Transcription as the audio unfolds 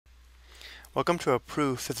Welcome to a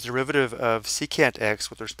proof that the derivative of secant x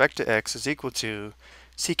with respect to x is equal to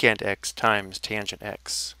secant x times tangent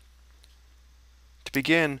x. To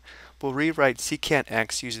begin, we'll rewrite secant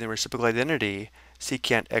x using the reciprocal identity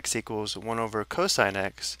secant x equals 1 over cosine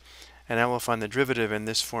x, and now we'll find the derivative in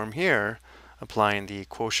this form here applying the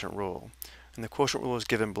quotient rule. And the quotient rule is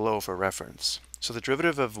given below for reference. So the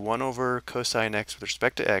derivative of 1 over cosine x with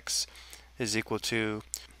respect to x is equal to,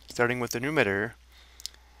 starting with the numerator,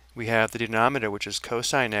 we have the denominator, which is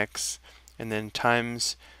cosine x, and then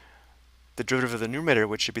times the derivative of the numerator,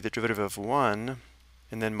 which should be the derivative of 1,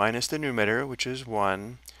 and then minus the numerator, which is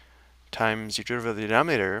 1, times the derivative of the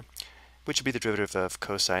denominator, which would be the derivative of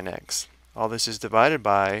cosine x. All this is divided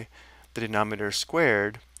by the denominator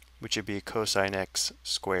squared, which would be cosine x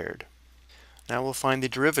squared. Now we'll find the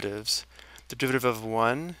derivatives. The derivative of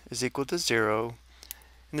 1 is equal to 0,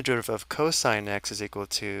 and the derivative of cosine x is equal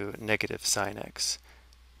to negative sine x.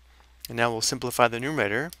 And now we'll simplify the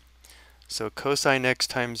numerator. So cosine x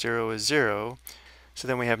times 0 is 0. So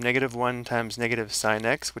then we have negative 1 times negative sine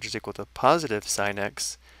x, which is equal to positive sine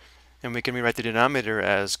x. And we can rewrite the denominator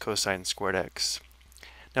as cosine squared x.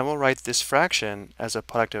 Now we'll write this fraction as a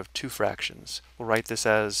product of two fractions. We'll write this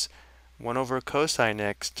as 1 over cosine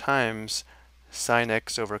x times sine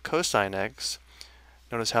x over cosine x.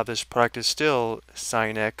 Notice how this product is still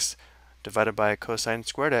sine x divided by cosine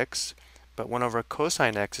squared x, but 1 over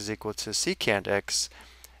cosine x is equal to secant x,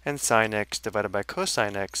 and sine x divided by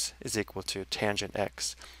cosine x is equal to tangent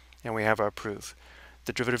x. And we have our proof.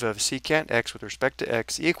 The derivative of secant x with respect to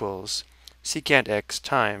x equals secant x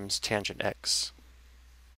times tangent x.